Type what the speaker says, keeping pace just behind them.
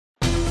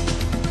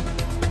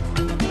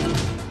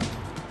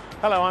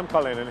Hello, I'm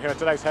Colin and here are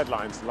today's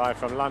headlines, live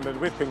from London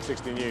with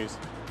Pinksixty News.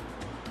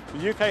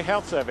 The UK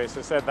Health Service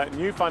has said that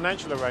new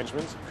financial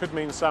arrangements could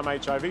mean some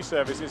HIV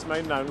services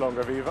may no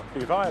longer be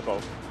viable.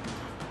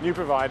 New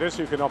providers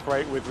who can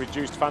operate with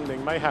reduced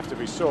funding may have to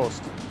be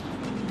sourced.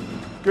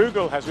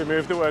 Google has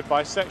removed the word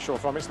bisexual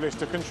from its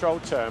list of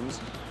controlled terms,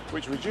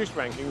 which reduced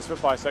rankings for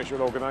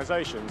bisexual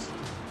organisations.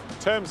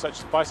 Terms such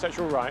as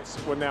bisexual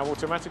rights will now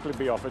automatically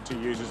be offered to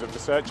users of the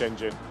search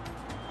engine.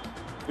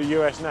 The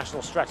US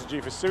National Strategy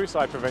for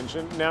Suicide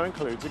Prevention now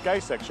includes a gay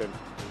section.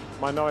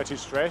 Minority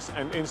stress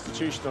and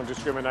institutional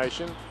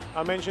discrimination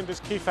are mentioned as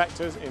key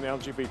factors in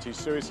LGBT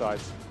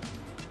suicides.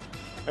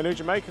 A new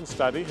Jamaican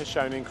study has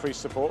shown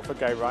increased support for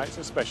gay rights,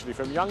 especially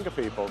from younger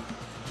people.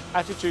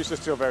 Attitudes are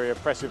still very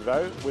oppressive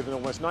though, with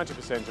almost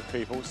 90% of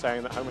people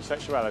saying that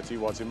homosexuality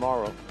was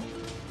immoral.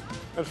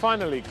 And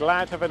finally,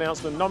 Glaad have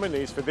announced the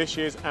nominees for this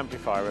year's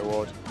Amplifier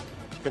Award.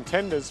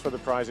 Contenders for the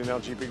prize in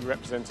LGBT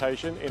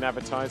representation in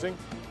advertising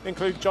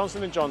include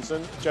Johnson &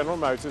 Johnson, General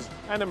Motors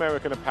and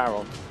American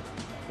Apparel.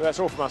 That's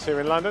all from us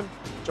here in London.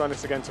 Join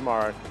us again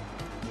tomorrow.